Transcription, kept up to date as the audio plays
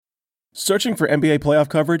Searching for NBA playoff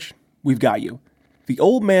coverage? We've got you. The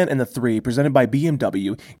Old Man and the Three, presented by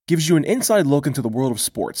BMW, gives you an inside look into the world of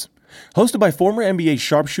sports. Hosted by former NBA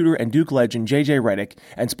sharpshooter and Duke legend J.J. Redick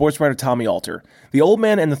and sports writer Tommy Alter, The Old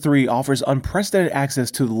Man and the Three offers unprecedented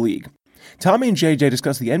access to the league. Tommy and J.J.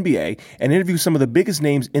 discuss the NBA and interview some of the biggest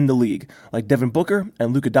names in the league, like Devin Booker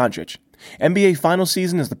and Luka Doncic. NBA final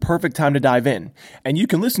season is the perfect time to dive in, and you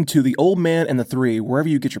can listen to The Old Man and the Three wherever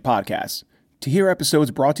you get your podcasts. To hear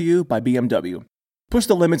episodes brought to you by BMW. Push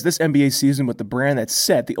the limits this NBA season with the brand that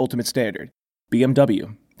set the ultimate standard.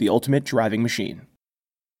 BMW, the ultimate driving machine.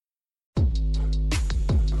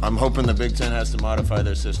 I'm hoping the Big Ten has to modify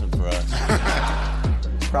their system for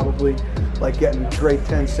us. Probably like getting grade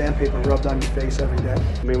 10 sandpaper rubbed on your face every day.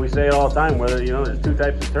 I mean, we say it all the time, whether, there's two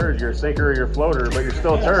types of turds. You're a sinker or you're a floater, but you're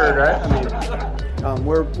still a turd, right? I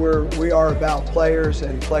mean, we are about players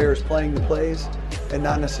and players playing the plays and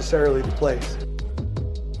not necessarily the plays.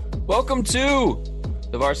 Welcome to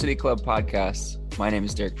the Varsity Club podcast. My name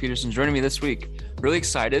is Derek Peterson. Joining me this week, really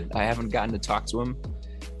excited. I haven't gotten to talk to him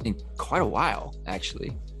in quite a while,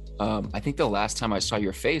 actually. I think the last time I saw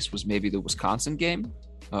your face was maybe the Wisconsin game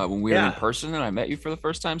when we were in person and I met you for the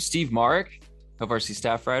first time. Steve Marek, a varsity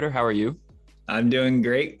staff writer. How are you? I'm doing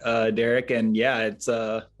great, Derek. And it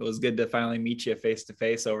was good to finally meet you face to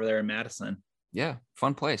face over there in Madison. Yeah,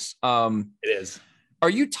 fun place. It is. Are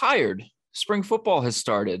you tired? Spring football has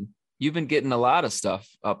started. You've been getting a lot of stuff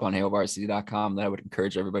up on hailvarsity.com that I would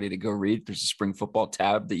encourage everybody to go read. There's a spring football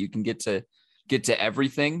tab that you can get to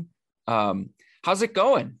everything. How's it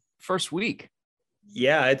going? First week.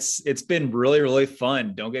 Yeah, it's been really, really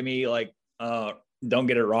fun. Don't get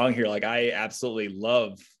it wrong here. Like, I absolutely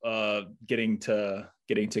love getting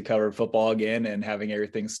to cover football again and having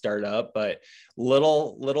everything start up, but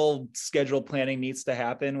little schedule planning needs to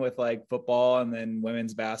happen with like football and then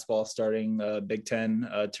women's basketball starting Big Ten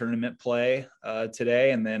tournament play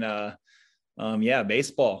today. And then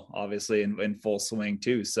baseball obviously in full swing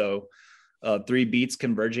too. So 3 beats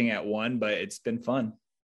converging at one, but it's been fun.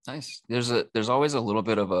 Nice. There's always a little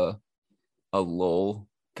bit of a lull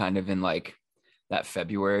kind of in like that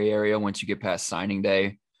February area once you get past signing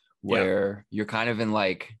day, where you're kind of in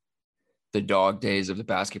like the dog days of the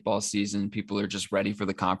basketball season. People are just ready for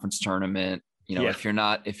the conference tournament. If you're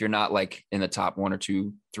not like in the top 1 or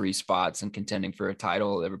 2, 3 spots and contending for a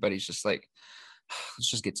title, everybody's just like, let's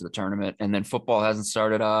just get to the tournament. And then football hasn't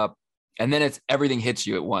started up. And then everything hits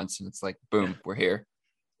you at once. And it's like, boom, we're here.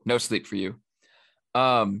 No sleep for you.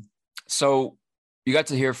 So you got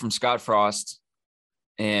to hear from Scott Frost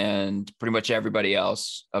and pretty much everybody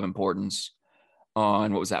else of importance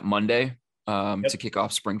on, what was that, Monday, to kick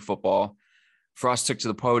off spring football. Frost took to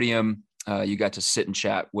the podium. You got to sit and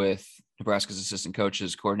chat with Nebraska's assistant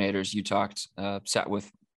coaches, coordinators. You sat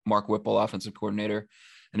with Mark Whipple, offensive coordinator,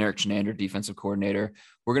 and Eric Chenander, defensive coordinator.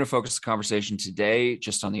 We're going to focus the conversation today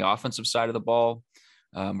just on the offensive side of the ball.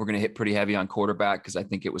 We're going to hit pretty heavy on quarterback because I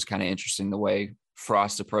think it was kind of interesting the way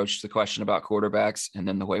Frost approached the question about quarterbacks and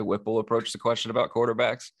then the way Whipple approached the question about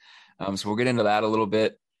quarterbacks. So we'll get into that a little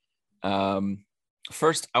bit.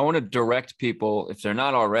 First, I want to direct people, if they're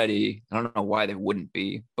not already, I don't know why they wouldn't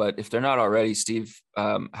be, but if they're not already, Steve,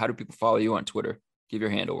 how do people follow you on Twitter? Give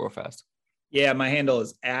your handle real fast. Yeah, my handle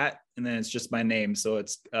is @ and then it's just my name. So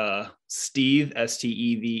it's Steve,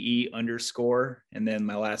 STEVE _ and then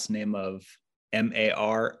my last name of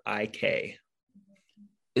MARIK.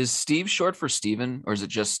 Is Steve short for Steven, or is it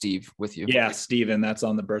just Steve with you? Yeah, Steven. That's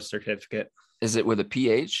on the birth certificate. Is it with a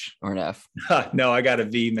PH or an F? No, I got a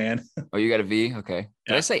V, man. Oh, you got a V? Okay.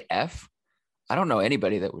 Did I say F? I don't know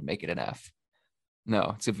anybody that would make it an F.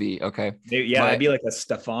 No, it's a V. Okay. It'd be like a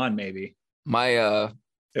Stefan, maybe. If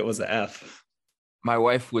it was a F. My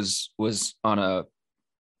wife was on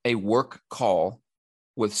a work call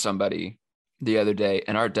with somebody the other day,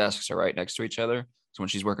 and our desks are right next to each other. So when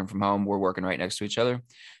she's working from home, we're working right next to each other.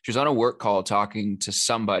 She was on a work call talking to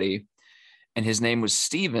somebody, and his name was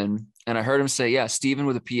Steven. And I heard him say, yeah, Steven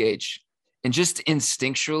with a PH. And just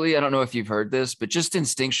instinctually, I don't know if you've heard this, but just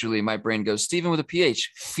instinctually, my brain goes, Steven with a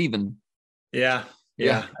PH, Feven. Yeah.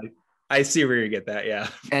 I see where you get that. Yeah.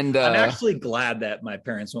 And I'm actually glad that my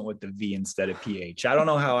parents went with the V instead of PH. I don't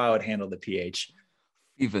know how I would handle the PH.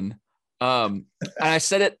 Feven. And I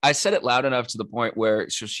said it loud enough to the point where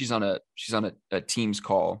she's on a Teams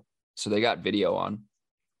call. So they got video on.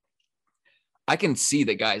 I can see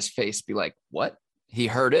the guy's face be like, what? He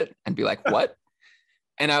heard it and be like, what?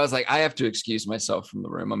 And I was like, I have to excuse myself from the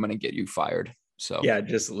room. I'm going to get you fired. So yeah,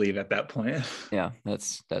 just leave at that point. Yeah,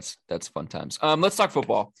 that's fun times. Let's talk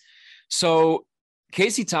football. So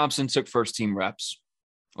Casey Thompson took first team reps,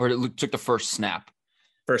 or took the first snap.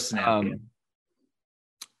 Yeah.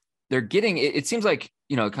 they're getting, it seems like,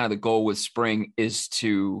 kind of the goal with spring is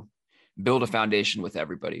to build a foundation with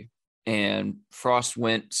everybody. And Frost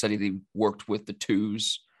said he worked with the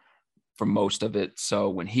twos for most of it. So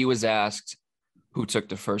when he was asked who took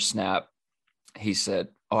the first snap, he said,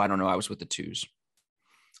 "Oh, I don't know. I was with the twos."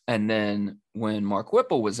 And then when Mark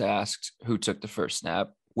Whipple was asked who took the first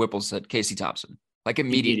snap, Whipple said Casey Thompson, like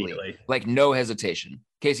immediately. Like no hesitation,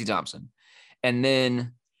 Casey Thompson. And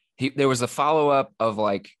then there was a follow-up of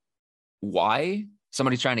like, why?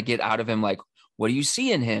 Somebody trying to get out of him, like, what do you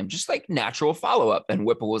see in him? Just like natural follow-up. And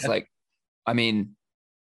Whipple was like, I mean,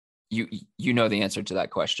 you know the answer to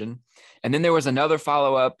that question. And then there was another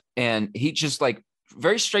follow-up, and he just like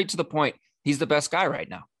very straight to the point. He's the best guy right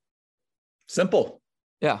now. Simple.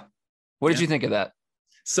 Yeah. What did you think of that?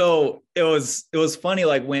 So it was funny.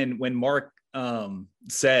 Like when Mark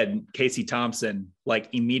said Casey Thompson, like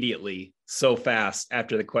immediately so fast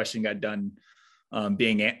after the question got done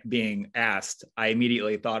being asked, I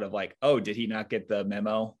immediately thought of like, oh, did he not get the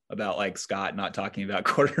memo about like Scott not talking about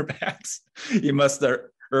quarterbacks? He must have,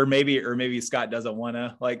 or maybe Scott doesn't want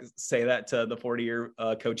to like say that to the 40-year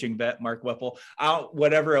coaching vet Mark Whipple.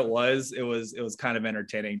 Whatever it was kind of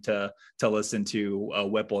entertaining to listen to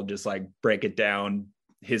Whipple just like break it down,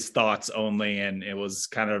 his thoughts only, and it was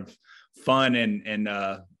kind of fun and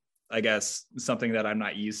I guess something that I'm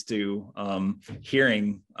not used to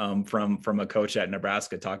hearing from a coach at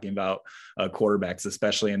Nebraska talking about quarterbacks,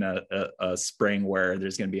 especially in a spring where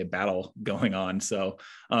there's going to be a battle going on. So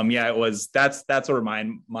that's where my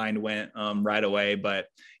mind went right away. But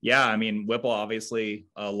yeah, I mean, Whipple obviously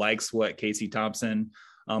likes what Casey Thompson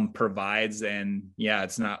provides, and yeah,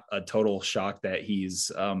 it's not a total shock that he's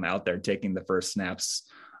out there taking the first snaps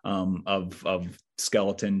of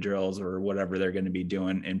skeleton drills or whatever they're going to be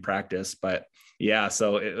doing in practice. But yeah,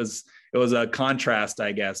 so it was a contrast,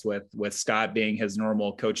 I guess, with Scott being his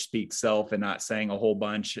normal coach speak self and not saying a whole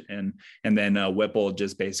bunch, and then Whipple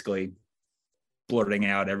just basically blurting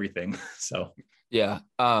out everything. So yeah,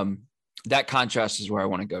 that contrast is where I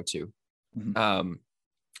want to go to. Mm-hmm.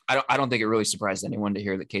 I don't think it really surprised anyone to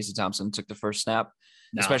hear that Casey Thompson took the first snap,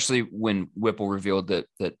 especially when Whipple revealed that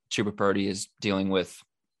Chuba Purdy is dealing with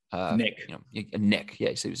Nick. Nick.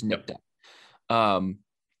 Yeah, so he was nicked out.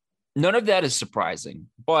 None of that is surprising,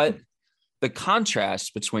 but the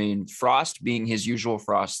contrast between Frost being his usual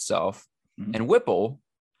Frost self and Whipple,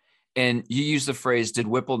 and you use the phrase, did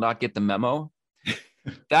Whipple not get the memo?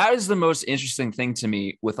 That is the most interesting thing to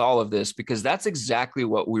me with all of this, because that's exactly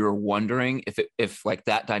what we were wondering if like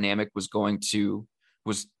that dynamic was going to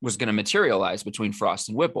materialize between Frost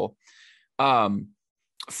and Whipple.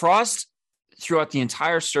 Frost, throughout the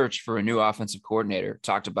entire search for a new offensive coordinator,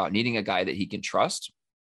 talked about needing a guy that he can trust.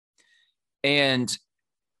 And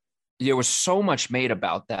there was so much made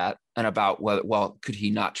about that and about could he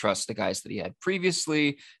not trust the guys that he had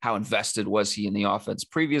previously? How invested was he in the offense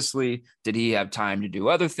previously? Did he have time to do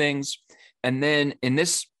other things? And then in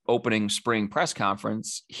this opening spring press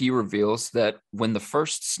conference, he reveals that when the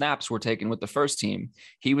first snaps were taken with the first team,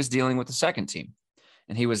 he was dealing with the second team.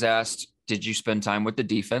 And he was asked, did you spend time with the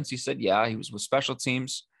defense? He said, yeah, he was with special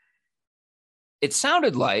teams. It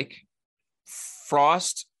sounded like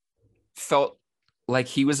Frost felt like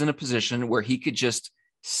he was in a position where he could just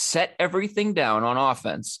set everything down on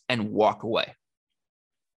offense and walk away.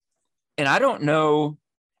 And I don't know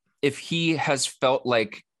if he has felt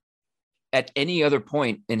like at any other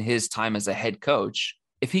point in his time as a head coach,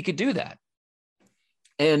 if he could do that.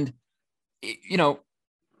 And,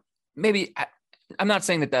 maybe I'm not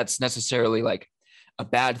saying that that's necessarily like a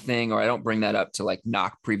bad thing, or I don't bring that up to like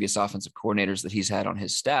knock previous offensive coordinators that he's had on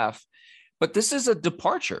his staff, but this is a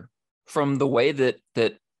departure from the way that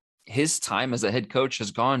his time as a head coach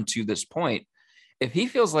has gone to this point. If he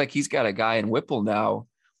feels like he's got a guy in Whipple now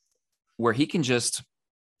where he can just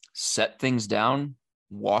set things down,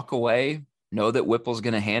 walk away, know that Whipple's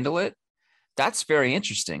going to handle it, that's very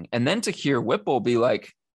interesting. And then to hear Whipple be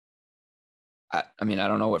like, I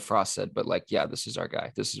don't know what Frost said, but like, yeah, this is our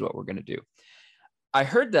guy. This is what we're going to do. I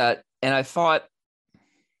heard that and I thought,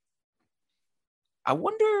 I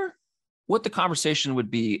wonder what the conversation would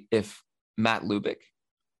be if Matt Lubick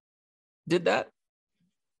did that,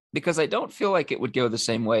 because I don't feel like it would go the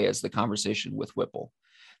same way as the conversation with Whipple.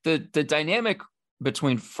 The dynamic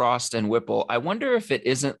between Frost and Whipple, I wonder if it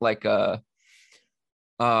isn't like a,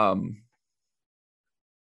 like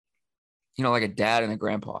a dad and a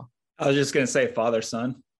grandpa. I was just going to say father,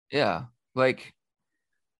 son. Yeah. Like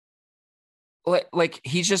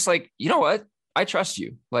he's just like, you know what? I trust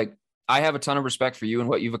you. Like, I have a ton of respect for you and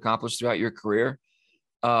what you've accomplished throughout your career.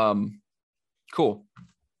 Cool.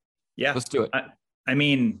 Yeah. Let's do it. I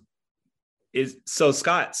mean,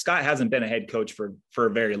 Scott hasn't been a head coach for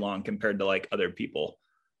very long compared to like other people.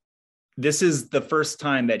 This is the first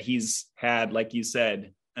time that he's had, like you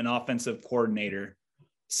said, an offensive coordinator,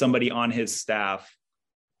 somebody on his staff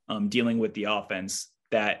dealing with the offense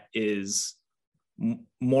that is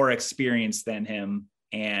more experienced than him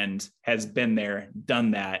and has been there,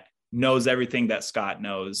 done that, knows everything that Scott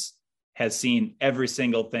knows, has seen every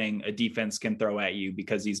single thing a defense can throw at you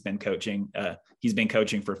because he's been coaching. He's been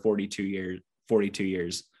coaching for 42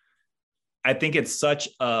 years. I think it's such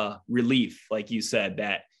a relief, like you said,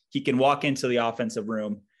 that he can walk into the offensive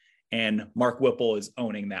room and Mark Whipple is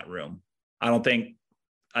owning that room. I don't think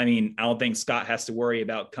Scott has to worry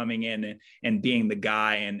about coming in and being the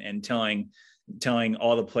guy and telling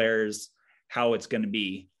all the players how it's going to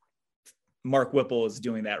be. Mark Whipple is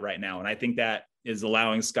doing that right now. And I think that is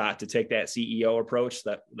allowing Scott to take that CEO approach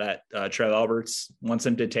that Trev Alberts wants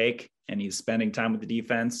him to take. And he's spending time with the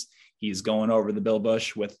defense. He's going over the Bill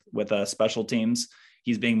Busch with special teams.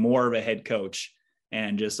 He's being more of a head coach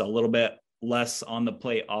and just a little bit less on the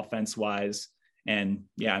plate offense wise. And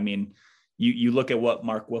yeah, I mean, you look at what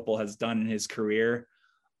Mark Whipple has done in his career,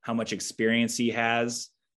 how much experience he has.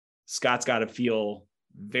 Scott's got to feel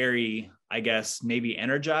very, I guess, maybe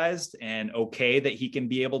energized and okay that he can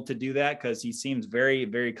be able to do that, because he seems very,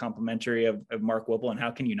 very complimentary of Mark Whipple. And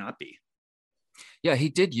how can you not be? Yeah, he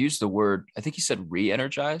did use the word, I think he said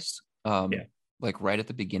re-energized, like right at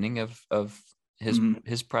the beginning of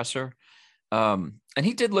his presser. And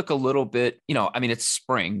he did look a little bit, I mean, it's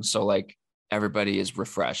spring, so like everybody is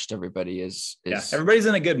refreshed. Everybody is everybody's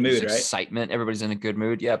in a good mood, right? Excitement. Everybody's in a good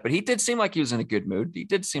mood. Yeah. But he did seem like he was in a good mood. He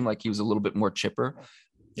did seem like he was a little bit more chipper.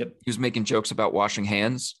 Yep. He was making jokes about washing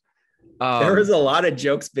hands. There was a lot of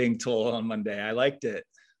jokes being told on Monday. I liked it.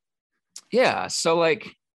 Yeah. So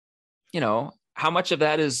like, how much of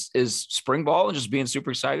that is spring ball and just being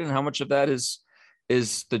super excited, and how much of that is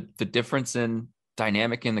the difference in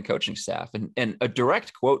dynamic in the coaching staff? And a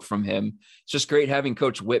direct quote from him: "It's just great having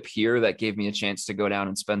Coach Whip here. That gave me a chance to go down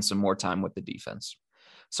and spend some more time with the defense."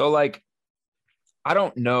 So like, I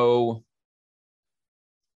don't know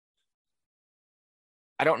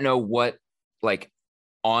what like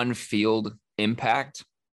on-field impact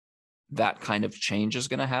that kind of change is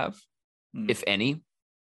going to have, if any.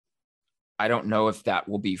 I don't know if that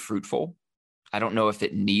will be fruitful. I don't know if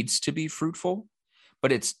it needs to be fruitful,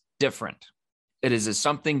 but it's different. It is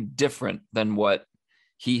something different than what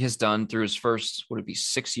he has done through his first, would it be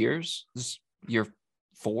 6 years? This year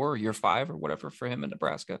 4, year 5, or whatever for him in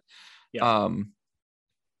Nebraska. Yeah.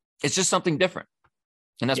 It's just something different,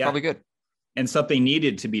 and that's probably good. And something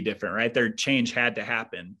needed to be different, right? Their change had to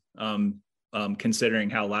happen, considering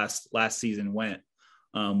how last season went,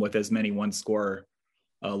 with as many one-score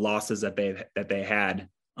losses that they had.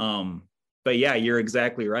 But yeah, you're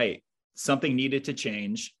exactly right. Something needed to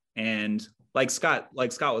change, and like Scott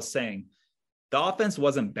was saying, the offense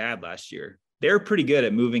wasn't bad last year. They were pretty good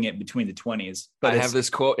at moving it between the 20s. But I have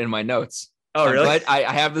this quote in my notes. Oh, really?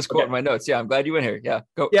 I have this quote in my notes. Yeah, I'm glad you went here. Yeah,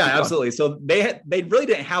 go. Yeah, absolutely. So they really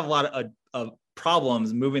didn't have a lot of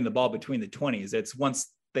problems moving the ball between the 20s. It's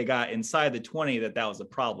once they got inside the 20 that was a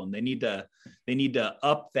problem. They need to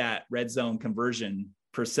up that red zone conversion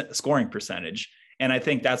scoring percentage, and I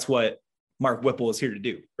think that's what Mark Whipple is here to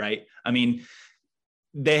do. Right? I mean,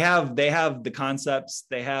 they have the concepts,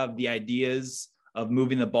 they have the ideas of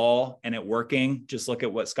moving the ball and it working. Just look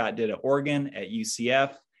at what Scott did at Oregon, at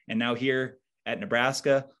UCF, and now here at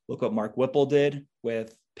Nebraska. Look what Mark Whipple did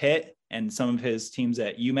with Pitt and some of his teams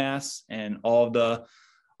at UMass and all the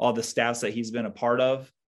staffs that he's been a part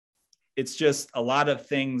of. It's just a lot of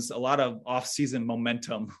things, a lot of off-season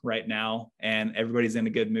momentum right now, and everybody's in a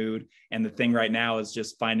good mood. And the thing right now is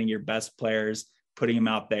just finding your best players, putting them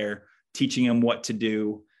out there, teaching them what to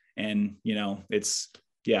do. And,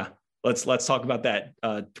 let's talk about that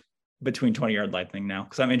between 20-yard line thing now,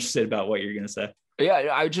 because I'm interested about what you're going to say.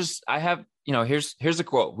 Yeah, I have, here's a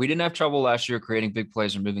quote. "We didn't have trouble last year creating big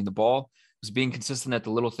plays or moving the ball. It was being consistent at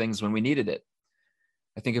the little things when we needed it.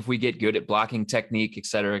 I think if we get good at blocking technique, et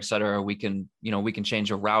cetera, we can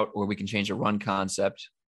change a route or we can change a run concept.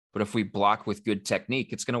 But if we block with good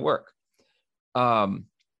technique, it's going to work." And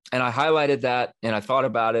I highlighted that and I thought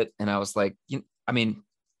about it and I was like,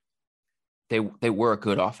 they were a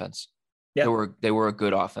good offense. Yeah. They were a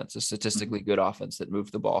good offense, a statistically good offense that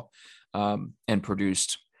moved the ball and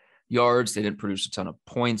produced yards. They didn't produce a ton of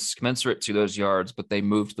points commensurate to those yards, but they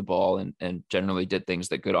moved the ball and generally did things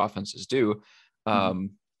that good offenses do.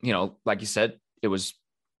 Like you said, it was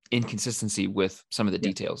inconsistency with some of the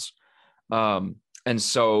details. And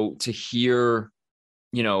so to hear,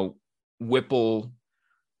 Whipple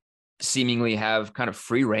seemingly have kind of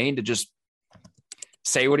free reign to just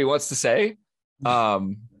say what he wants to say,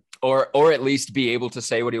 or at least be able to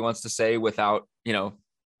say what he wants to say without,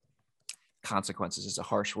 consequences is a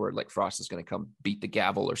harsh word. Like Frost is going to come beat the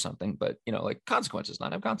gavel or something, but like consequences,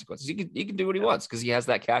 not have consequences. He can do what he wants because he has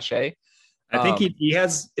that cachet. I think he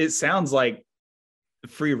has. It sounds like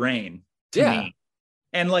free reign to me,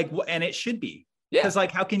 and it should be. Because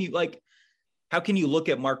how can you look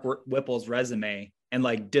at Mark Whipple's resume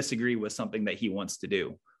and disagree with something that he wants to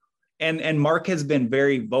do? And Mark has been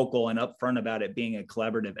very vocal and upfront about it being a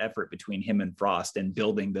collaborative effort between him and Frost and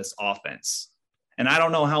building this offense. And I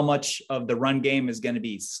don't know how much of the run game is going to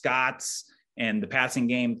be Scott's and the passing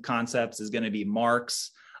game concepts is going to be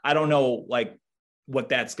Mark's. I don't know what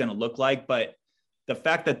that's going to look like, but the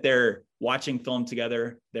fact that they're watching film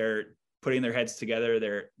together, they're putting their heads together,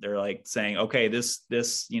 they're saying, okay, this,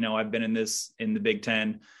 I've been in the Big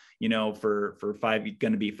Ten, for going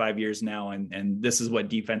to be 5 years now. And this is what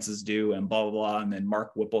defenses do and blah, blah, blah. And then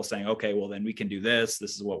Mark Whipple saying, okay, well then we can do this.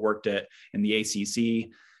 This is what worked in the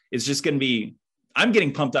ACC. It's just going to be, I'm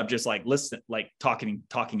getting pumped up just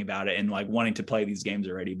talking about it and wanting to play these games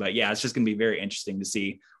already. But yeah, it's just going to be very interesting to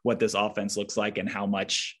see what this offense looks like and how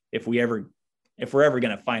much, if we're ever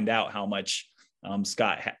going to find out how much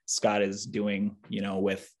Scott is doing,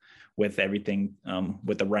 with everything,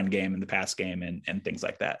 with the run game and the pass game and things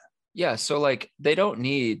like that. Yeah. So they don't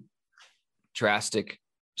need drastic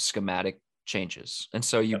schematic changes. And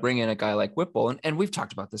so you bring in a guy like Whipple, and we've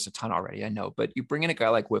talked about this a ton already, I know, but you bring in a guy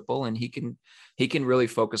like Whipple and he can really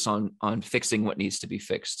focus on fixing what needs to be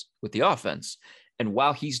fixed with the offense. And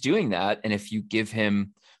while he's doing that, and if you give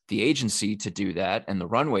him the agency to do that and the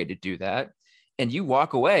runway to do that, and you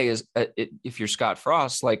walk away if you're Scott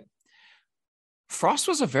Frost, Frost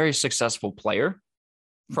was a very successful player.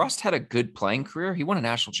 Frost had a good playing career. He won a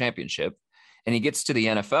national championship and he gets to the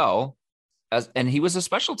NFL and he was a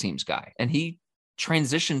special teams guy and he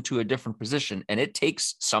transitioned to a different position. And it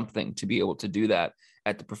takes something to be able to do that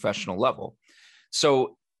at the professional level.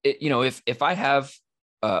 So, if I have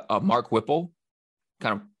a Mark Whipple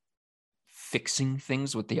kind of fixing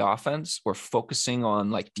things with the offense or focusing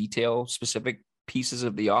on detail specific pieces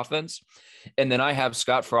of the offense, and then I have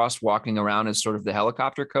Scott Frost walking around as sort of the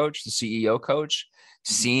helicopter coach, the CEO coach,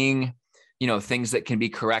 seeing, things that can be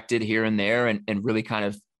corrected here and there and really kind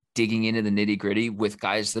of digging into the nitty gritty with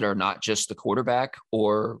guys that are not just the quarterback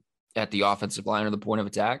or at the offensive line or the point of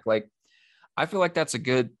attack. I feel like that's a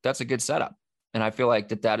good setup. And I feel like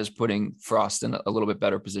that is putting Frost in a little bit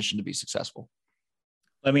better position to be successful.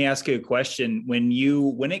 Let me ask you a question. When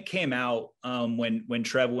it came out, when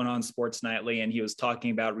Trev went on Sports Nightly and he was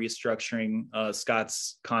talking about restructuring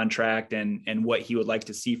Scott's contract and what he would like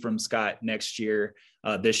to see from Scott this year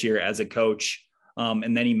as a coach.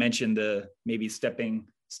 And then he mentioned maybe stepping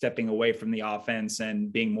away from the offense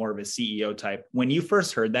and being more of a CEO type. When you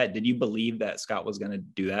first heard that, did you believe that Scott was going to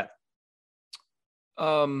do that?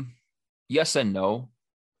 Yes and no.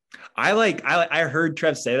 I heard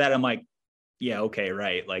Trev say that. I'm like, yeah, okay,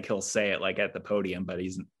 right. He'll say it at the podium, but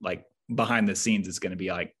he's behind the scenes, it's going to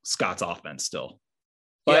be Scott's offense still.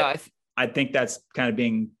 But yeah, I think that's kind of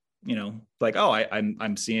being,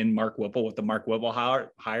 I'm seeing Mark Whipple with the Mark Whipple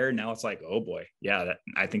hire. Now it's oh boy. Yeah.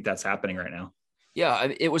 I think that's happening right now.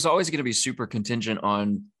 Yeah. It was always going to be super contingent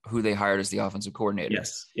on who they hired as the offensive coordinator.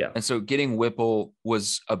 Yes. Yeah. And so getting Whipple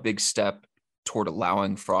was a big step toward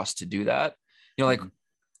allowing Frost to do that.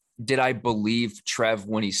 Did I believe Trev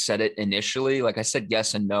when he said it initially? I said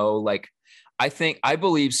yes and no. I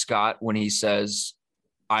believe Scott when he says,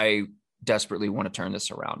 I desperately want to turn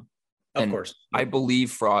this around. Of course. I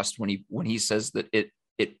believe Frost when he says that it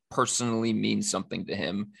personally means something to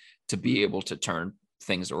him to be able to turn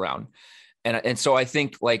things around. And so I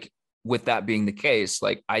think with that being the case,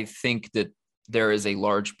 I think that there is a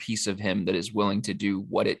large piece of him that is willing to do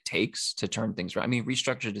what it takes to turn things around. I mean,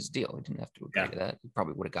 restructured his deal. He didn't have to agree to that. He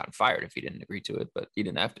probably would have gotten fired if he didn't agree to it, but he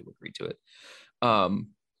didn't have to agree to it.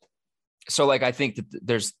 So I think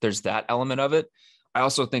that there's that element of it. I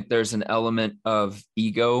also think there's an element of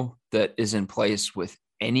ego that is in place with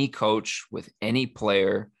any coach, with any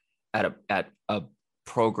player at a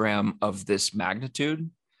program of this magnitude.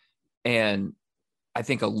 And I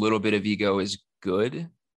think a little bit of ego is good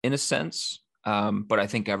in a sense. But I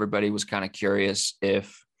think everybody was kind of curious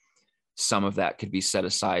if some of that could be set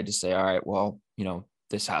aside to say, all right, well,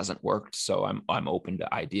 this hasn't worked. So I'm open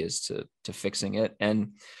to ideas to fixing it.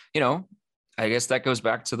 And, I guess that goes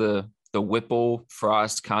back to the Whipple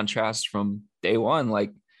Frost contrast from day one.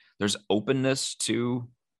 There's openness to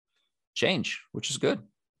change, which is good.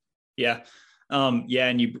 Yeah. And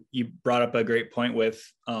you brought up a great point with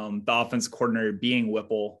the offense coordinator being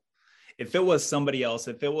Whipple. If it was somebody else,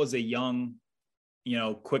 if it was a young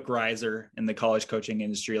quick riser in the college coaching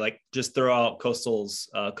industry. Like just throw out Coastal's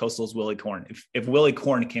Willie Corn. If Willie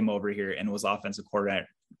Corn came over here and was offensive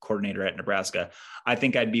coordinator at Nebraska, I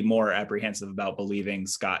think I'd be more apprehensive about believing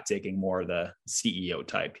Scott taking more of the CEO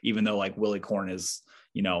type, even though like Willie Corn is,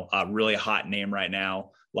 a really hot name right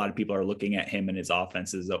now. A lot of people are looking at him and his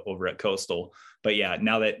offenses over at Coastal. But yeah,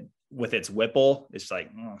 now that with its Whipple, it's like,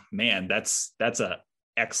 oh, man, that's a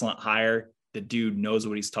excellent hire. The dude knows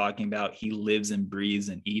what he's talking about. He lives and breathes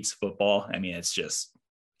and eats football. I mean, it's just,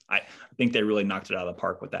 I think they really knocked it out of the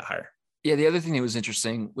park with that hire. Yeah. The other thing that was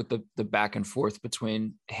interesting with the back and forth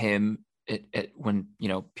between him when,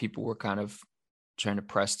 people were kind of trying to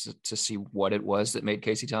press to see what it was that made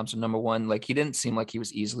Casey Thompson number one. Like he didn't seem like he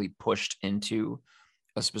was easily pushed into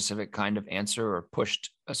a specific kind of answer or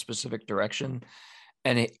pushed a specific direction.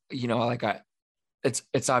 And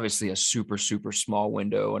it's obviously a super, super small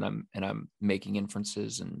window, and I'm making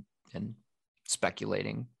inferences and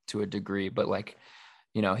speculating to a degree, but like,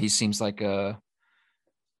 he seems like a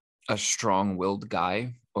strong-willed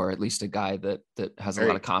guy, or at least a guy that has a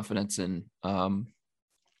lot of confidence in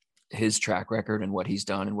his track record and what he's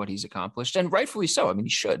done and what he's accomplished, and rightfully so. I mean, he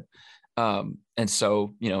should. And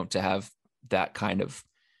so, to have that kind of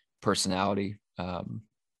personality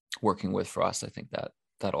working with Frost, I think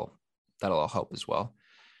that'll all help as well.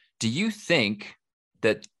 Do you think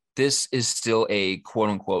that this is still a quote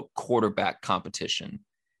unquote quarterback competition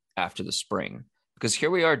after the spring? Because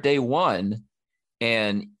here we are day one,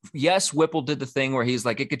 and yes, Whipple did the thing where he's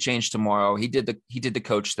like, it could change tomorrow. He did the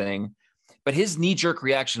coach thing, but his knee jerk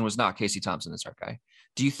reaction was not Casey Thompson is our guy.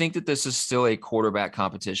 Do you think that this is still a quarterback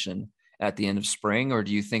competition at the end of spring? Or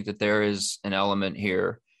do you think that there is an element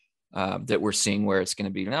here that we're seeing where it's going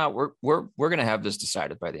to be, no, we're going to have this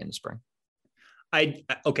decided by the end of spring?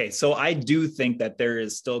 So I do think that there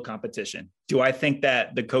is still competition. Do I think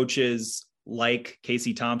that the coaches like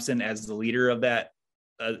Casey Thompson as the leader of that,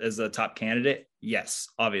 as a top candidate? Yes,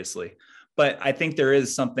 obviously. But I think there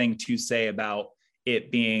is something to say about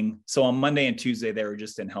it being, so on Monday and Tuesday, they were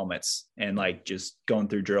just in helmets and like just going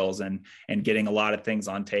through drills and getting a lot of things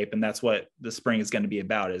on tape. And that's what the spring is going to be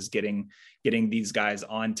about, is getting these guys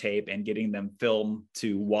on tape and getting them film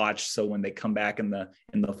to watch. So when they come back in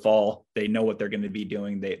the fall, they know what they're going to be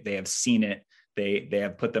doing. They have seen it. They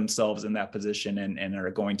have put themselves in that position and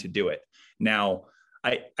are going to do it. Now,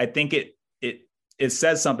 I think it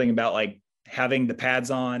says something about like having the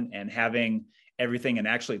pads on and having everything and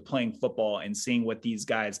actually playing football and seeing what these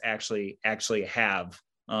guys actually have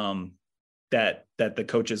that the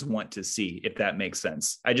coaches want to see, if that makes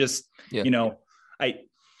sense. I just,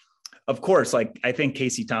 of course, like I think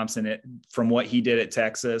Casey Thompson, from what he did at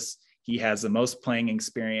Texas, he has the most playing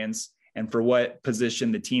experience, and for what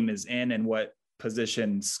position the team is in and what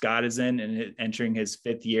position Scott is in and entering his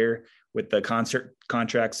fifth year with the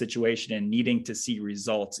contract situation and needing to see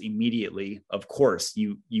results immediately. Of course,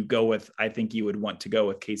 you go with, I think you would want to go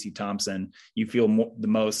with Casey Thompson. You feel the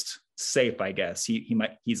most safe, I guess.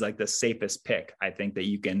 He's like the safest pick, I think, that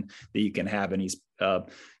you can have. And he's, I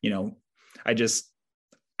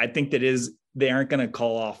think they aren't going to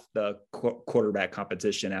call off the quarterback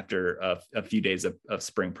competition after a few days of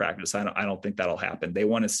spring practice. I don't think that'll happen. They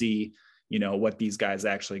want to see, what these guys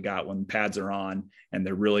actually got when pads are on and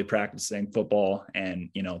they're really practicing football and,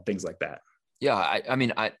 things like that. Yeah.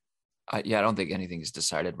 I don't think anything is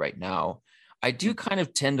decided right now. I do kind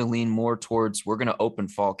of tend to lean more towards, we're going to open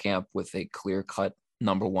fall camp with a clear cut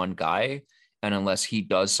number one guy. And unless he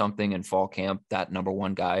does something in fall camp, that number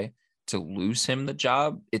one guy, to lose him the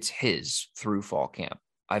job, it's his through fall camp.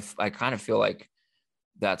 I kind of feel like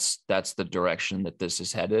that's the direction that this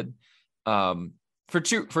is headed. For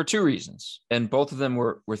two reasons, and both of them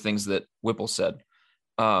were things that Whipple said.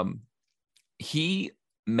 He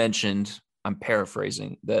mentioned, I'm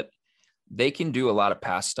paraphrasing, that they can do a lot of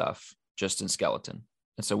pass stuff just in skeleton,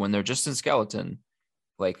 and so when they're just in skeleton,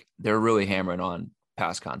 like they're really hammering on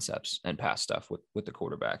pass concepts and pass stuff with the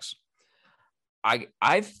quarterbacks. I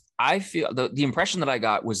feel the impression that I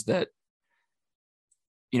got was that,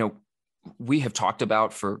 we have talked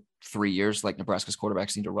about for 3 years, like Nebraska's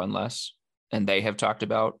quarterbacks need to run less. And they have talked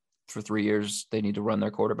about for 3 years, they need to run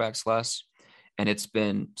their quarterbacks less. And it's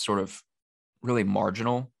been sort of really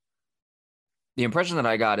marginal. The impression that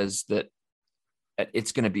I got is that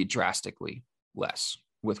it's going to be drastically less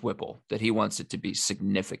with Whipple, that he wants it to be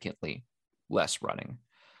significantly less running.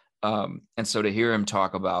 And so to hear him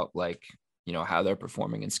talk about like, how they're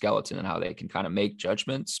performing in skeleton and how they can kind of make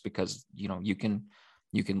judgments, because,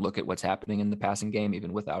 you can look at what's happening in the passing game,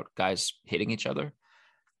 even without guys hitting each other.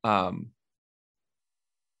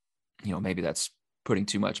 Maybe that's putting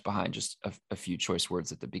too much behind just a few choice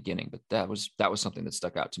words at the beginning, but that was something that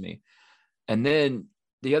stuck out to me. And then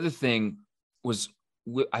the other thing was,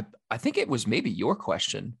 I think it was maybe your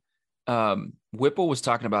question. Whipple was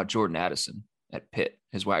talking about Jordan Addison at Pitt,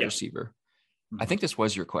 his wide receiver. I think this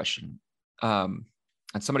was your question. And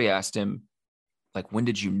somebody asked him, like, when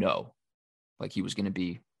did you know, like, he was going to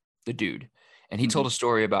be the dude? And he told a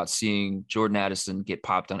story about seeing Jordan Addison get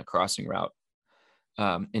popped on a crossing route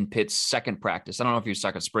in Pitt's second practice. I don't know if he was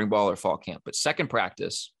talking spring ball or fall camp, but second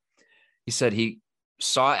practice, he said he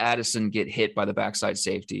saw Addison get hit by the backside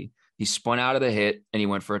safety. He spun out of the hit and he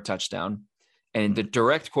went for a touchdown. And the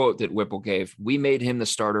direct quote that Whipple gave, we made him the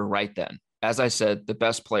starter right then. As I said, the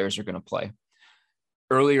best players are going to play.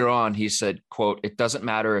 Earlier on, he said, quote, it doesn't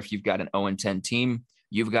matter if you've got an 0-10 team,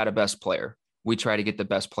 you've got a best player. We try to get the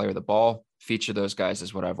best player the ball. Feature those guys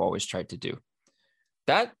is what I've always tried to do.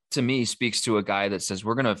 That, to me, speaks to a guy that says,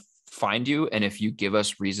 we're going to find you, and if you give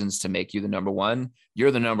us reasons to make you the number one,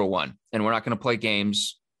 you're the number one, and we're not going to play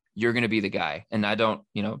games. You're going to be the guy. And I don't,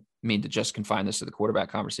 mean to just confine this to the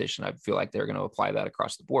quarterback conversation. I feel like they're going to apply that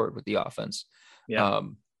across the board with the offense. Yeah.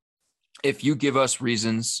 If you give us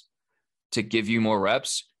reasons to give you more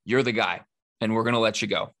reps, you're the guy, and we're going to let you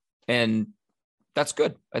go. And that's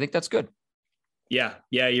good. I think that's good. Yeah,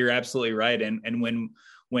 you're absolutely right. And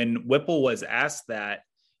when Whipple was asked that,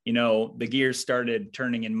 the gears started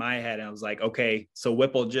turning in my head. And I was like, okay, so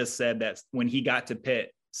Whipple just said that when he got to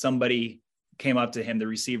Pitt, somebody came up to him,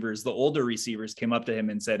 the older receivers came up to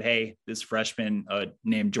him and said, hey, this freshman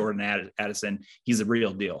named Jordan Addison, he's a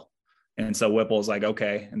real deal. And so Whipple was like,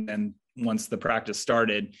 okay. And then once the practice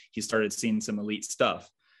started, he started seeing some elite stuff.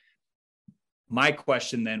 My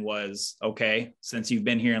question then was, okay, since you've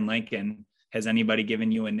been here in Lincoln, has anybody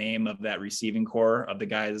given you a name of that receiving core of the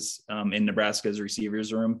guys in Nebraska's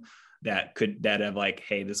receivers room that have like,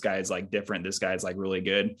 hey, this guy is like different. This guy's like really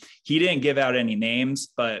good. He didn't give out any names,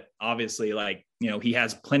 but obviously he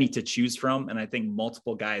has plenty to choose from. And I think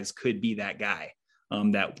multiple guys could be that guy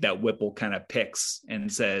that Whipple kind of picks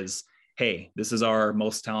and says, hey, this is our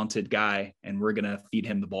most talented guy, and we're going to feed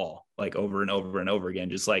him the ball like over and over and over again,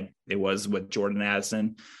 just like it was with Jordan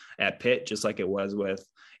Addison at Pitt, just like it was with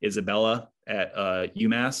Isabella at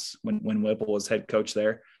UMass when Whipple was head coach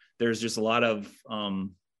there. There's just a lot of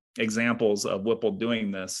examples of Whipple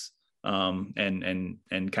doing this and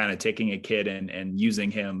kind of taking a kid and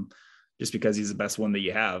using him just because he's the best one that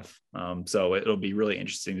you have. So it'll be really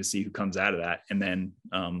interesting to see who comes out of that. And then,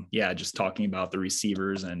 just talking about the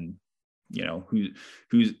receivers and,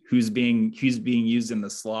 who's being used in the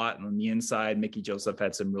slot and on the inside. Mickey Joseph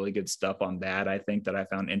had some really good stuff on that, I think, that I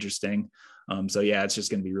found interesting. It's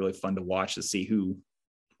just going to be really fun to watch to see who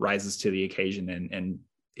rises to the occasion and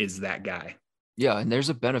is that guy. Yeah. And there's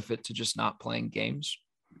a benefit to just not playing games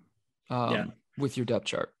with your depth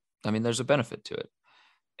chart. I mean, there's a benefit to it,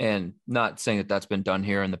 and not saying that that's been done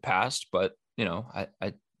here in the past, but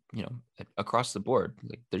across the board,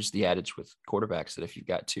 like, there's the adage with quarterbacks that if you've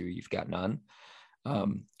got two, you've got none.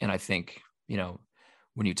 And I think,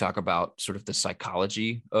 when you talk about sort of the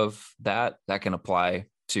psychology of that can apply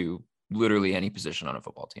to literally any position on a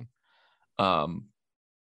football team.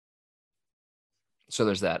 So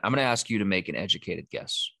there's that. I'm going to ask you to make an educated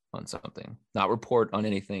guess on something, not report on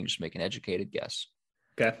anything, just make an educated guess.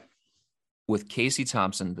 Okay. With Casey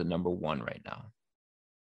Thompson, the number one right now,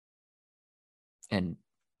 and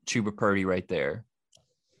Chuba Purdy right there,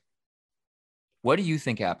 what do you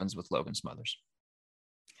think happens with Logan Smothers?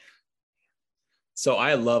 So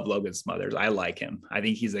I love Logan Smothers. I like him. I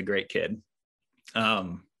think he's a great kid.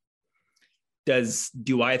 Do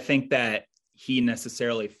I think that he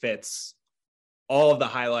necessarily fits all of the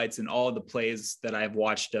highlights and all of the plays that I've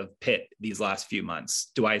watched of Pitt these last few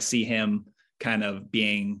months? Do I see him kind of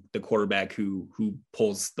being the quarterback who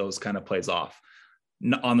pulls those kind of plays off?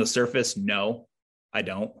 On the surface, no, I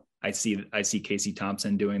don't. I see Casey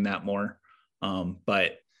Thompson doing that more.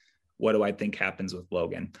 But what do I think happens with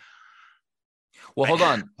Logan? Well,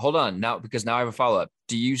 hold on now, because now I have a follow-up.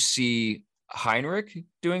 Do you see Heinrich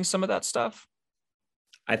doing some of that stuff?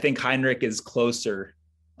 I think Heinrich is closer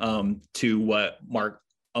to what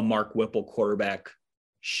a Mark Whipple quarterback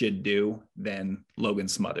should do than Logan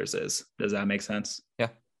Smothers is. Does that make sense? Yeah.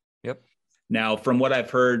 Yep. Now, from what I've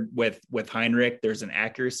heard with Heinrich, there's an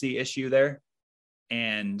accuracy issue there.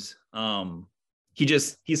 And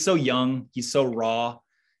he's so young. He's so raw.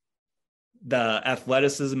 The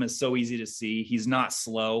athleticism is so easy to see. He's not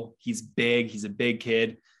slow. He's big. He's a big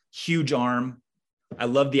kid, huge arm. I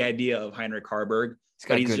love the idea of Heinrich Harburg. He's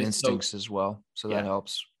got good instincts as well. So that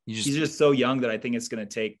helps. He's just so young that I think it's going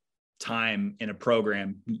to take time in a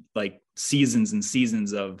program, like seasons and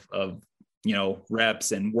seasons of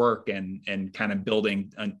reps and work and kind of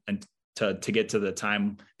building and to get to the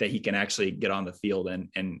time that he can actually get on the field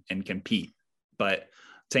and compete. But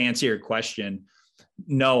to answer your question,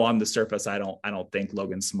 no, on the surface, I don't think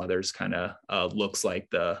Logan Smothers kind of looks like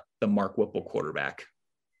the Mark Whipple quarterback.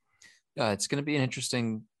 Yeah, it's going to be an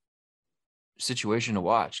interesting situation to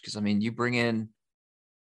watch because, I mean, you bring in,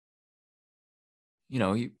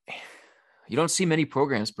 you don't see many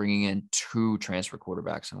programs bringing in 2 transfer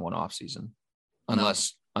quarterbacks in one offseason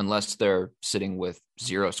unless they're sitting with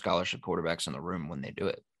 0 scholarship quarterbacks in the room when they do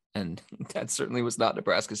it. And that certainly was not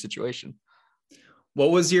Nebraska's situation.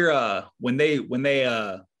 What was your when they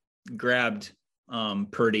grabbed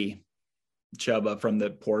Purdy Chuba from the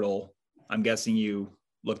portal? I'm guessing you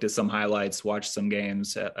looked at some highlights, watched some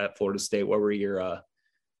games at Florida State. What were your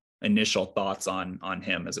initial thoughts on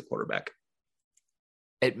him as a quarterback?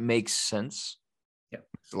 It makes sense. Yeah,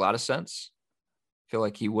 makes a lot of sense. I feel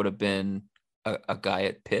like he would have been a guy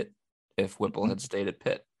at Pitt if Whipple had stayed at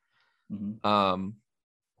Pitt. Mm-hmm.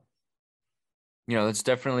 It's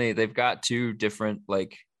definitely, they've got 2 different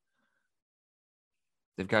buckets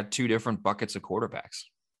of quarterbacks.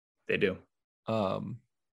 They do. And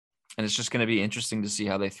it's just going to be interesting to see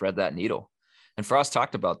how they thread that needle. And Frost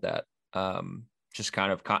talked about that. Just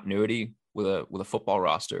kind of continuity with a football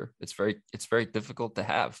roster. It's very difficult to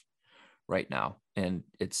have right now. And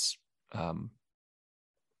it's not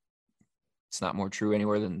more true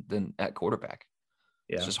anywhere than at quarterback.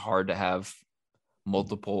 Yeah. It's just hard to have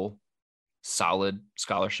multiple solid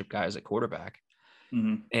scholarship guys at quarterback.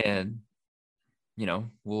 Mm-hmm. And,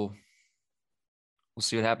 we'll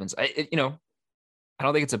see what happens. I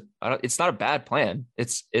don't think it's not a bad plan.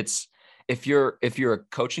 It's if you're a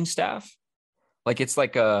coaching staff, like it's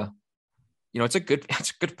like it's a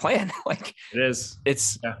good plan. Like it is,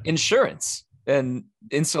 it's insurance and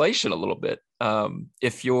insulation a little bit.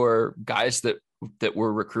 If you're guys that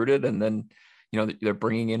were recruited and then, they're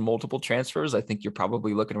bringing in multiple transfers, I think you're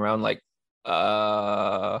probably looking around like,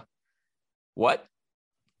 what's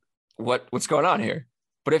going on here?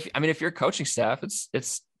 But if you're a coaching staff,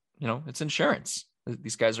 it's insurance.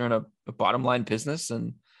 These guys are in a bottom line business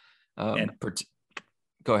and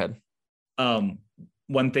go ahead.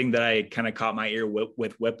 One thing that I kind of caught my ear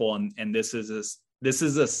with Whipple, and this is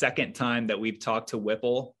the second time that we've talked to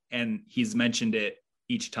Whipple, and he's mentioned it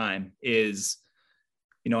each time, is,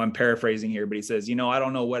 I'm paraphrasing here, but he says, I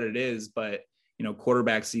don't know what it is, but,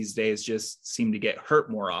 quarterbacks these days just seem to get hurt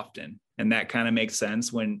more often. And that kind of makes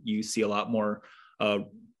sense when you see a lot more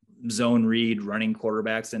zone read running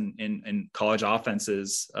quarterbacks in college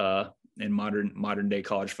offenses in modern day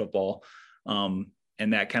college football. And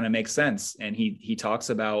that kind of makes sense. And he talks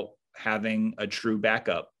about having a true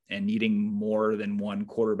backup and needing more than one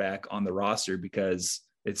quarterback on the roster because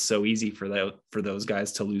it's so easy for those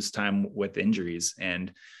guys to lose time with injuries.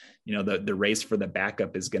 And, the race for the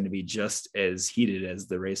backup is going to be just as heated as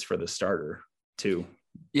the race for the starter too.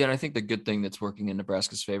 Yeah. And I think the good thing that's working in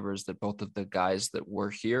Nebraska's favor is that both of the guys that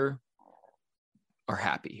were here are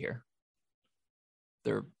happy here.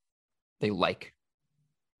 They like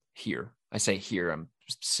here. I say here, I'm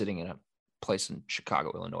just sitting in a place in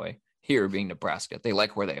Chicago, Illinois, here being Nebraska. They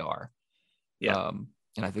like where they are. Yeah.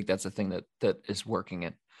 And I think that's the thing that is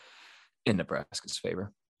working in Nebraska's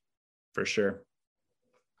favor. For sure.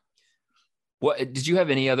 What did you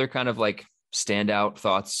have any other kind of like standout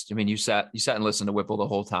thoughts? I mean, you sat and listened to Whipple the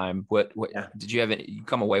whole time. What did you have you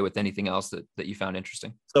come away with anything else that you found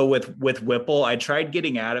interesting? So with Whipple, I tried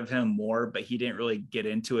getting out of him more, but he didn't really get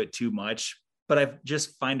into it too much. But I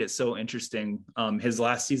just find it so interesting. His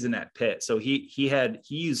last season at Pitt. So he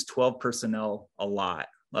used 12 personnel a lot,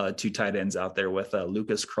 2 tight ends out there with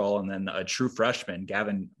Lucas Krull and then a true freshman,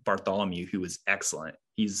 Gavin Bartholomew, who was excellent.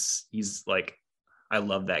 He's like, I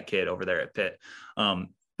love that kid over there at Pitt.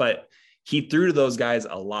 But he threw to those guys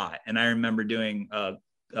a lot. And I remember doing a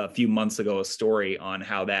few months ago a story on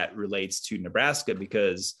how that relates to Nebraska,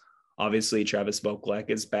 because obviously Travis Vokolek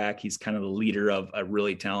is back. He's kind of the leader of a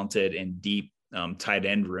really talented and deep tight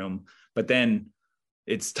end room. But then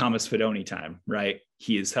it's Thomas Fidone time, right?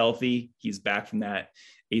 He is healthy. He's back from that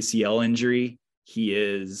ACL injury. He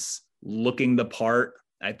is looking the part.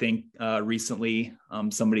 I think recently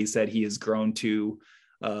somebody said he has grown to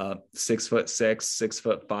 6'6",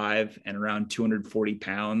 6'5", and around 240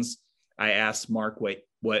 pounds. I asked Mark what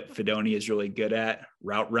Fidone is really good at.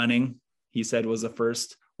 Route running, he said, was the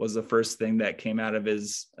first thing that came out of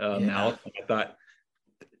his mouth. And I thought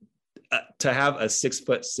to have a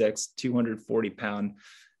 6'6", 240 pound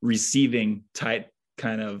receiving tight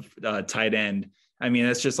end. I mean,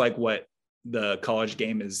 that's just like what the college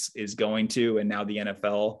game is going to, and now the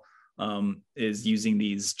NFL is using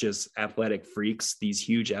these just athletic freaks, these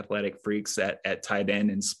huge athletic freaks at tight end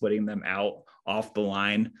and splitting them out off the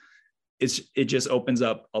line. It just opens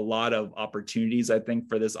up a lot of opportunities, I think,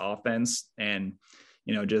 for this offense. And,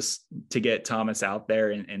 just to get Thomas out there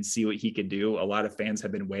and see what he could do. A lot of fans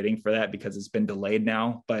have been waiting for that because it's been delayed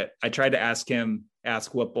now. But I tried to ask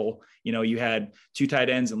Whipple, you had two tight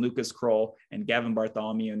ends and Lucas Kroll and Gavin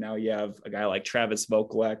Bartholomew. And now you have a guy like Travis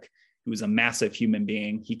Vokolek, who's a massive human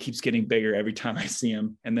being. He keeps getting bigger every time I see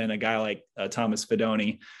him. And then a guy like Thomas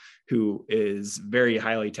Fidone, who is very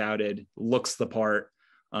highly touted, looks the part.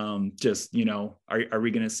 Are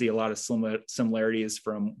we going to see a lot of similarities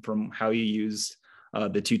from how you used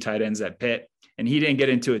the two tight ends at Pitt? And he didn't get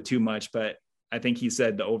into it too much, but I think he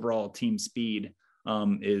said the overall team speed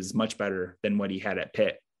is much better than what he had at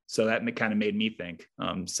Pitt. So that kind of made me think,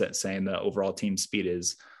 saying the overall team speed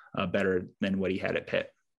is better than what he had at Pitt.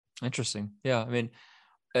 Interesting. Yeah. I mean,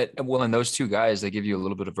 and those two guys, they give you a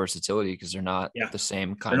little bit of versatility because they're not the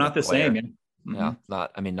same kind of They're not the player. same. Yeah.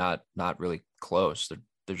 Yeah. Not really close.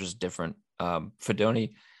 They're just different.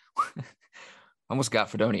 Fidone, almost got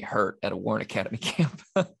Fidone hurt at a Warren Academy camp.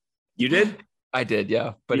 You did? I did.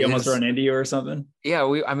 Yeah. But he almost run into you or something? Yeah.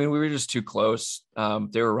 We were just too close.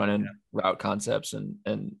 They were running route concepts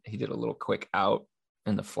and he did a little quick out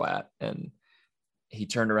in the flat and he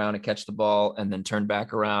turned around and catch the ball and then turned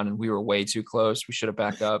back around and we were way too close. We should have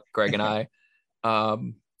backed up, Greg and I.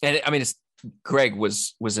 Greg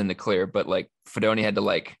was in the clear, but like Fidone had to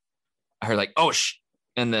I heard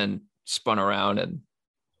and then spun around and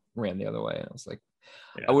ran the other way. And I was like,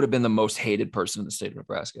 I would have been the most hated person in the state of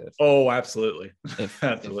Nebraska. Absolutely.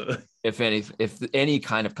 Absolutely. If any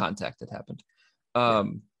kind of contact had happened.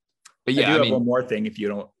 But I have one more thing.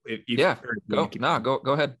 Go ahead.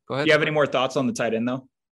 Go ahead. Do you have any more thoughts on the tight end though?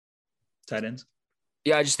 Tight ends?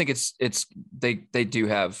 Yeah, I just think they do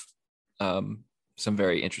have some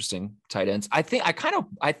very interesting tight ends. I think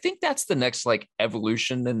that's the next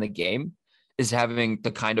evolution in the game is having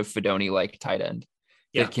the kind of Fidone tight end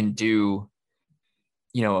that can do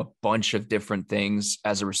a bunch of different things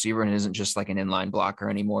as a receiver and isn't just an inline blocker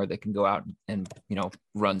anymore that can go out and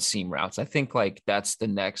run seam routes. I think that's the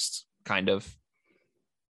next kind of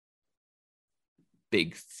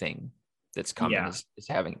big thing that's coming is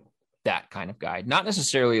having that kind of guy. Not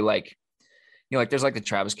necessarily there's the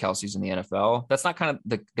Travis Kelce's in the NFL. That's not kind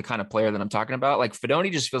of the kind of player that I'm talking about.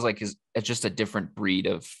 Fidone just feels it's just a different breed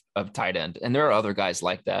of tight end. And there are other guys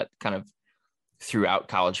like that kind of throughout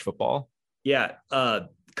college football. Yeah.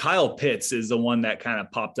 Kyle Pitts is the one that kind of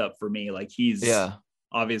popped up for me. He's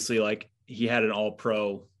obviously he had an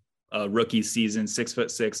all-pro rookie season,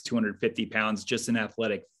 6'6", 250 pounds, just an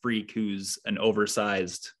athletic freak who's an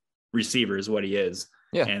oversized receiver is what he is.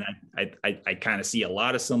 Yeah. And I kind of see a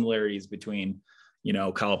lot of similarities between,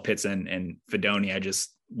 Kyle Pitts and Fidone. I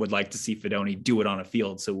just would like to see Fidone do it on a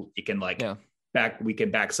field so it can we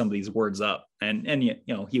can back some of these words up and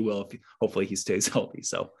he will, if hopefully he stays healthy.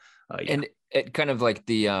 So, and it kind of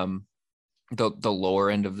the lower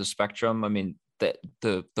end of the spectrum. I mean,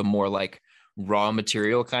 the more raw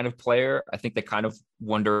material kind of player. I think they kind of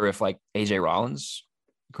wonder if AJ Rollins,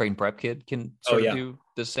 Creighton Prep kid, can sort of do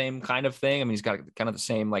the same kind of thing. I mean, he's got kind of the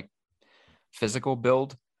same physical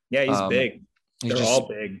build. Yeah, he's big. They're all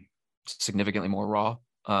big, significantly more raw.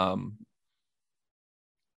 I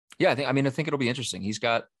think it'll be interesting. He's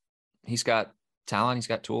got talent. He's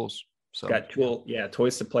got tools. So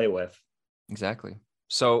toys to play with. Exactly.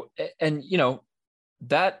 So, and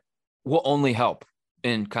that will only help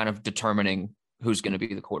in kind of determining who's going to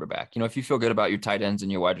be the quarterback. If you feel good about your tight ends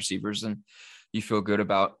and your wide receivers and you feel good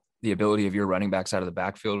about the ability of your running backs out of the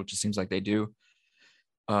backfield, which it seems like they do,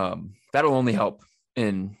 that'll only help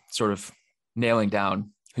in sort of nailing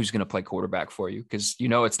down who's going to play quarterback for you. Because,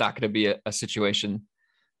 it's not going to be a situation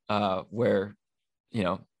where,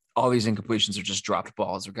 all these incompletions are just dropped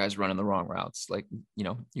balls or guys running the wrong routes. You're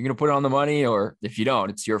going to put it on the money, or if you don't,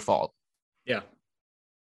 it's your fault. Yeah.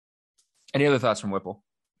 Any other thoughts from Whipple?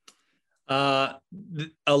 A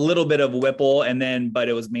little bit of Whipple, but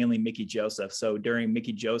it was mainly Mickey Joseph. So during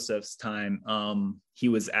Mickey Joseph's time, he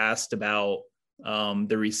was asked about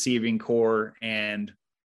the receiving core and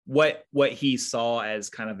what he saw as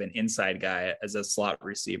kind of an inside guy as a slot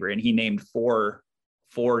receiver. And he named four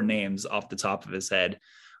names off the top of his head.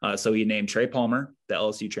 So he named Trey Palmer, the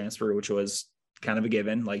LSU transfer, which was kind of a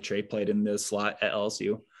given. Trey played in the slot at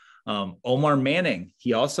LSU. Omar Manning,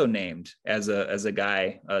 he also named as a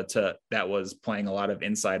guy that was playing a lot of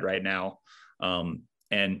inside right now.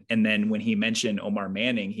 And then when he mentioned Omar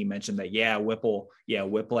Manning, he mentioned that, Whipple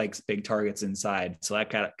likes big targets inside. So that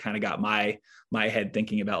kind of got my head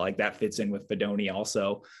thinking about like that fits in with Fidone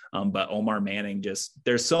also. But Omar Manning,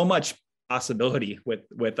 there's so much possibility with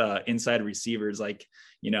inside receivers. Like,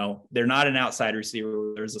 they're not an outside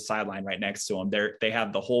receiver. There's a sideline right next to them. They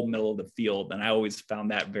have the whole middle of the field. And I always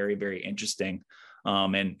found that very, very interesting.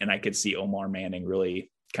 And I could see Omar Manning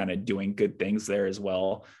really kind of doing good things there as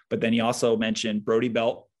well. But then he also mentioned Brody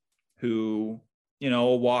Belt, who,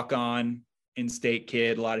 a walk-on in-state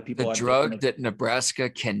kid. A lot of people the drug that Nebraska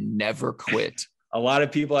can never quit. A lot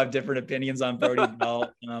of people have different opinions on Brody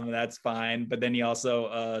Belt. That's fine. But then he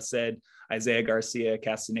also said Isaiah Garcia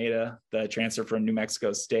Castaneda, the transfer from New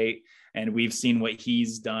Mexico State. And we've seen what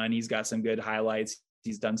he's done. He's got some good highlights.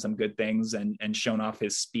 He's done some good things and shown off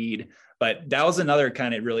his speed. But that was another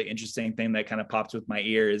kind of really interesting thing that kind of popped with my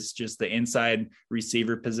ear, is just the inside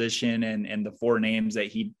receiver position and the four names that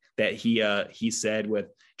he said, with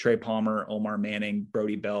Trey Palmer, Omar Manning,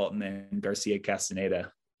 Brody Belt, and then Garcia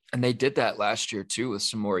Castaneda. And they did that last year too with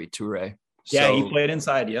Samori Toure. Yeah, he played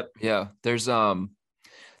inside. Yep. Yeah. There's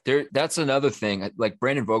that's another thing. Like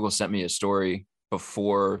Brandon Vogel sent me a story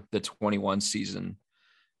before the 21 season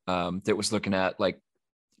that was looking at like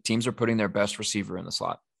teams are putting their best receiver in the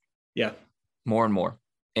slot. Yeah. More and more.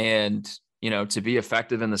 And, to be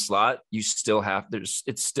effective in the slot, you still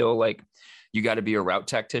it's still like, you got to be a route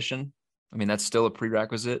tactician. I mean, that's still a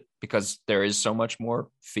prerequisite because there is so much more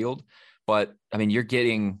field, but I mean, you're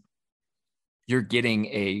getting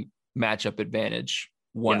a matchup advantage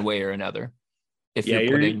one way or another. If you're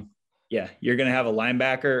going to have a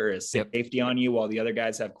linebacker or a safety on you while the other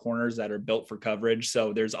guys have corners that are built for coverage.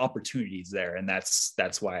 So there's opportunities there. And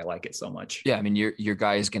that's why I like it so much. Yeah. I mean, your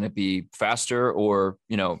guy is going to be faster, or,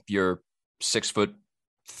 you're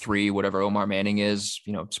 6'3", whatever Omar Manning is,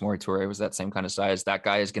 Samori Toure was that same kind of size. That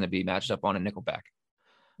guy is going to be matched up on a nickelback,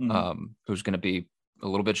 who's going to be a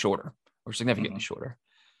little bit shorter or significantly shorter.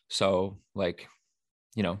 So like,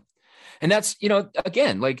 and that's,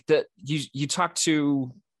 again, like you talk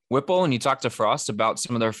to Whipple and you talk to Frost about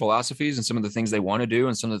some of their philosophies and some of the things they want to do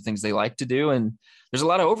and some of the things they like to do. And there's a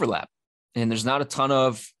lot of overlap, and there's not a ton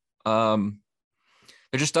of,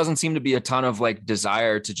 there just doesn't seem to be a ton of like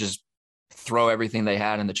desire to just throw everything they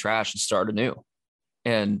had in the trash and start anew.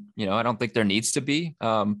 And, I don't think there needs to be,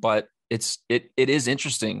 but it is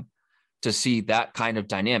interesting to see that kind of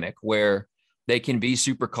dynamic where they can be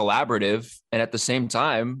super collaborative. And at the same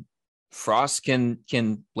time, Frost can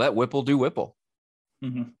let Whipple do Whipple.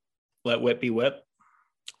 Mm-hmm. Let Whip be Whip.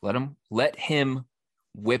 Let him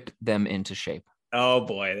whip them into shape. Oh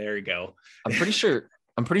boy, there we go. I'm pretty sure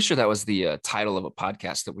that was the title of a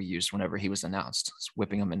podcast that we used whenever he was announced. It's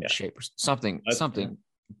whipping them into shape or something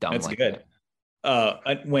dumb. That's like good.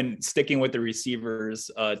 That. When sticking with the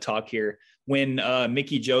receivers talk here, when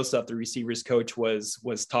Mickey Joseph, the receivers coach,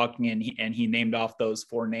 was talking and he named off those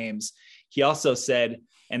four names, he also said,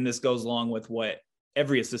 and this goes along with what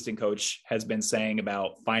every assistant coach has been saying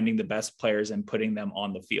about finding the best players and putting them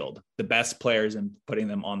on the field,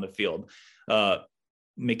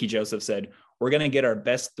 Mickey Joseph said, we're going to get our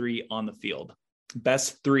best three on the field.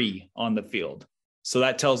 So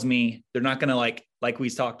that tells me they're not going to like we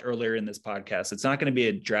talked earlier in this podcast, it's not going to be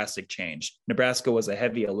a drastic change. Nebraska was a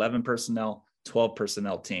heavy 11 personnel, 12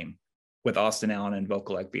 personnel team with Austin Allen and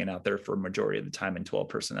Vokalek being out there for a majority of the time in 12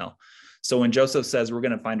 personnel. So when Joseph says we're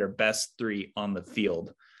going to find our best three on the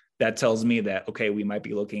field, that tells me that, okay, we might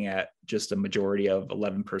be looking at just a majority of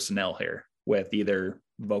 11 personnel here with either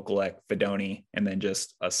Vokalek, Fidone, and then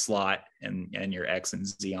just a slot and your X and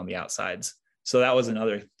Z on the outsides. So that was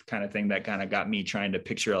another kind of thing that kind of got me trying to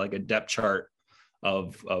picture like a depth chart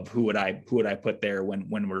of who would I put there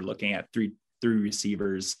when we're looking at three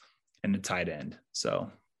receivers and the tight end.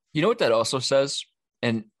 So, you know what that also says?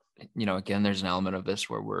 And, again, there's an element of this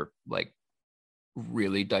where we're like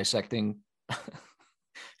really dissecting a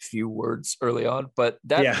few words early on, but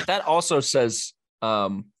that also says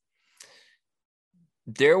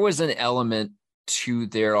there was an element to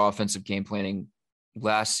their offensive game planning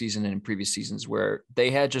last season and in previous seasons where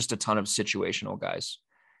they had just a ton of situational guys,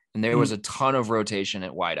 and there was a ton of rotation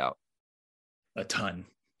at wideout. A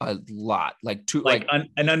lot, an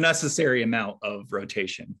unnecessary amount of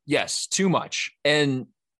rotation. Yes, too much. And,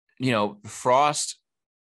 Frost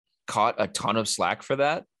caught a ton of slack for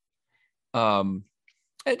that. And,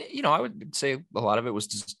 I would say a lot of it was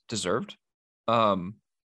deserved.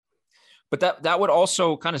 But that would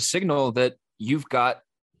also kind of signal that you've got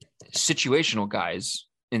situational guys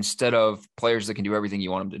instead of players that can do everything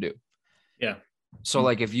you want them to do. Yeah. So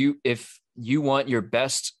like if you want your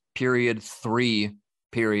best period 3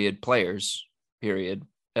 period players, period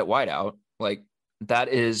at wideout, like that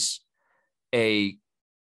is maybe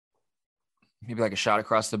like a shot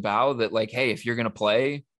across the bow that like, hey, if you're going to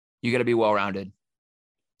play, you got to be well-rounded.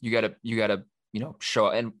 You got to, show.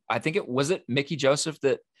 And I think it was Mickey Joseph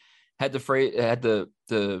that had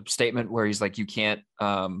the statement where he's like, you can't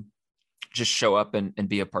just show up and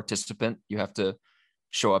be a participant. You have to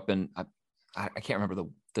show up and I can't remember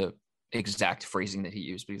the exact phrasing that he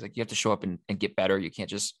used, but he's like, you have to show up and get better. You can't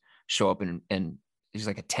just show up and he's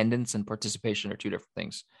like attendance and participation are two different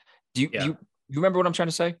things. Do you remember what I'm trying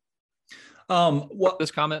to say? What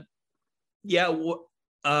this comment? Yeah.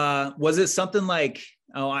 Was it something like,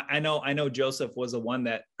 I know Joseph was the one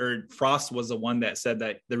or Frost was the one that said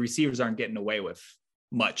that the receivers aren't getting away with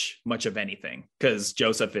much of anything because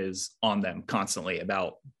Joseph is on them constantly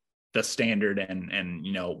about the standard and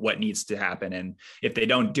what needs to happen. And if they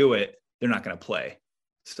don't do it, they're not going to play.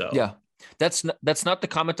 So yeah, that's not the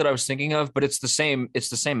comment that I was thinking of, but it's the same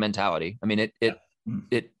mentality. I mean,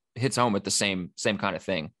 it hits home at the same kind of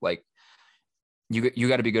thing. Like you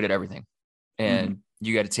got to be good at everything and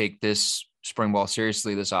you got to take this spring ball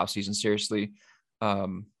seriously, this off season seriously. I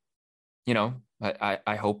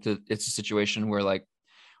hope that it's a situation where like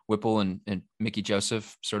Whipple and Mickey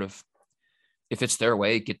Joseph sort of, if it's their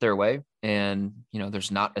way, get their way. And,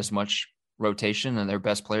 there's not as much rotation and their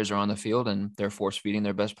best players are on the field and they're force feeding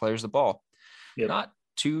their best players the ball. Yep. Not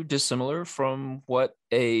too dissimilar from what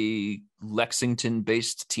a Lexington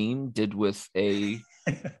based team did with a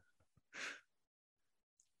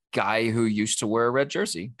guy who used to wear a red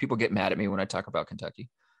jersey. People get mad at me when I talk about Kentucky.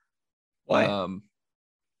 Why?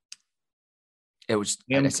 It was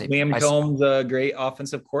Liam Combs, a great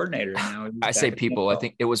offensive coordinator. Now I say people. I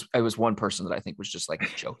think it was one person that I think was just like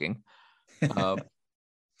joking.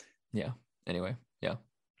 Yeah. Anyway. Yeah.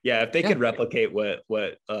 Yeah. If they could replicate what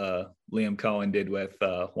Liam Cohen did with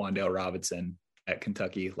Wan'Dale Robinson at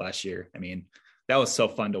Kentucky last year, I mean, that was so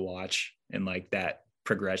fun to watch, and like that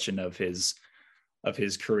progression of his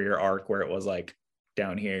career arc where it was like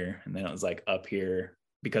down here and then it was like up here,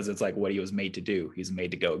 because it's like what he was made to do. He's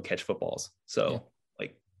made to go catch footballs. So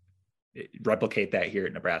replicate that here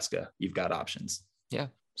at Nebraska. You've got options. Yeah.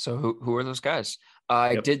 So who are those guys?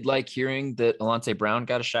 I did like hearing that Alante Brown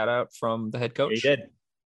got a shout out from the head coach. He did.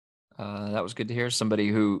 That was good to hear. Somebody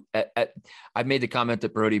who I made the comment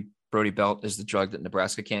that Brody Belt is the drug that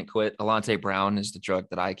Nebraska can't quit. Alante Brown is the drug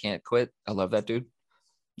that I can't quit. I love that dude.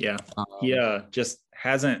 Yeah. He just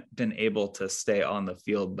hasn't been able to stay on the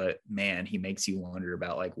field, but man, he makes you wonder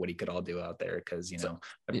about like what he could all do out there. Cause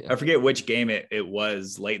I forget which game it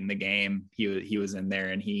was late in the game. He was in there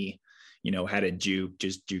and he, had a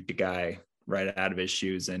juked a guy right out of his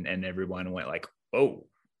shoes and everyone went like, oh,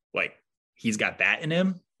 like he's got that in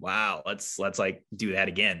him. Wow. Let's like do that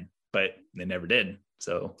again. But they never did.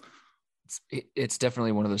 So it's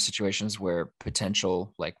definitely one of those situations where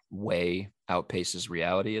potential like way outpaces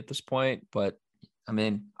reality at this point. But I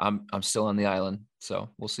mean, I'm still on the island, so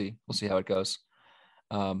we'll see how it goes.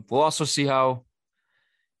 We'll also see how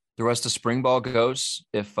the rest of spring ball goes.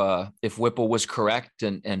 If Whipple was correct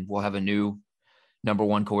and we'll have a new number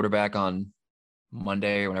one quarterback on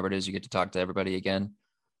Monday or whenever it is you get to talk to everybody again.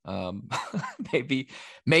 Maybe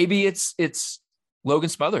it's Logan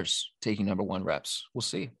Smothers taking number one reps. We'll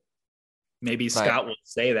see. Maybe Scott will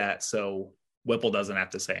say that so Whipple doesn't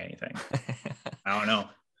have to say anything. I don't know.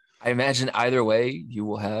 I imagine either way, you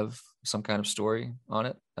will have some kind of story on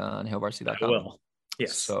it on hailvarsity.com. I will.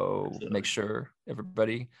 Yes. So absolutely. Make sure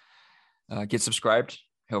everybody get subscribed,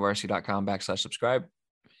 hailvarsity.com/subscribe,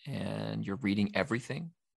 and you're reading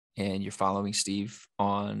everything and you're following Steve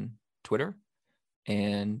on Twitter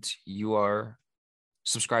and you are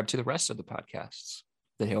subscribed to the rest of the podcasts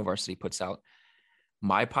that Hail Varsity puts out.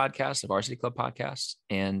 My podcast, the Varsity Club podcast,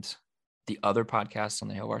 and the other podcasts on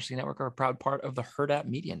the Hail Varsity Network are a proud part of the Hurrdat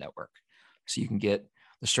Media Network. So you can get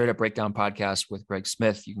the Straight Up Breakdown podcast with Greg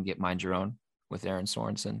Smith. You can get Mind Your Own with Aaron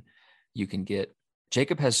Sorensen. You can get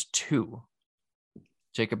Jacob has two.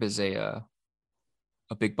 Jacob is a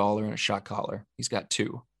big baller and a shot caller. He's got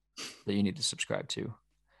two that you need to subscribe to.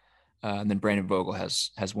 And then Brandon Vogel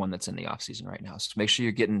has one that's in the off season right now. So make sure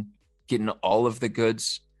you're getting all of the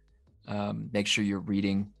goods. Make sure you're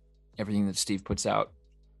reading everything that Steve puts out.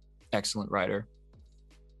 Excellent writer,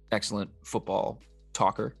 excellent football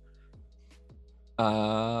talker.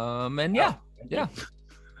 And yeah,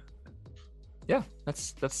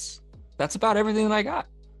 that's about everything that I got.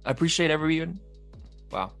 I appreciate everyone.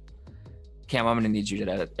 Wow. Cam, I'm going to need you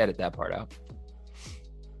to edit that part out.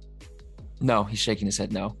 No, he's shaking his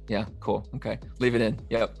head. No. Yeah, cool. Okay. Leave it in.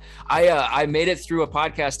 Yep. I made it through a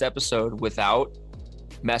podcast episode without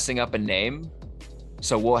messing up a name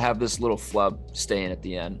So we'll have this little flub stay in at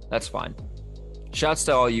the end. That's fine. Shouts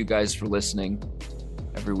to all you guys for listening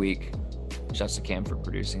every week. Shouts to Cam for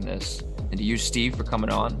producing this. And to you, Steve, for coming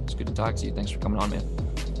on. It's good to talk to you. Thanks for coming on, man.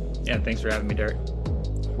 Yeah, thanks for having me, Derek.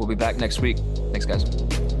 We'll be back next week. Thanks, guys.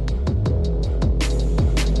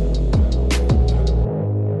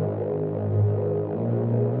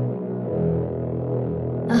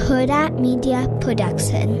 A Huda Media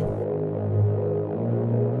Production.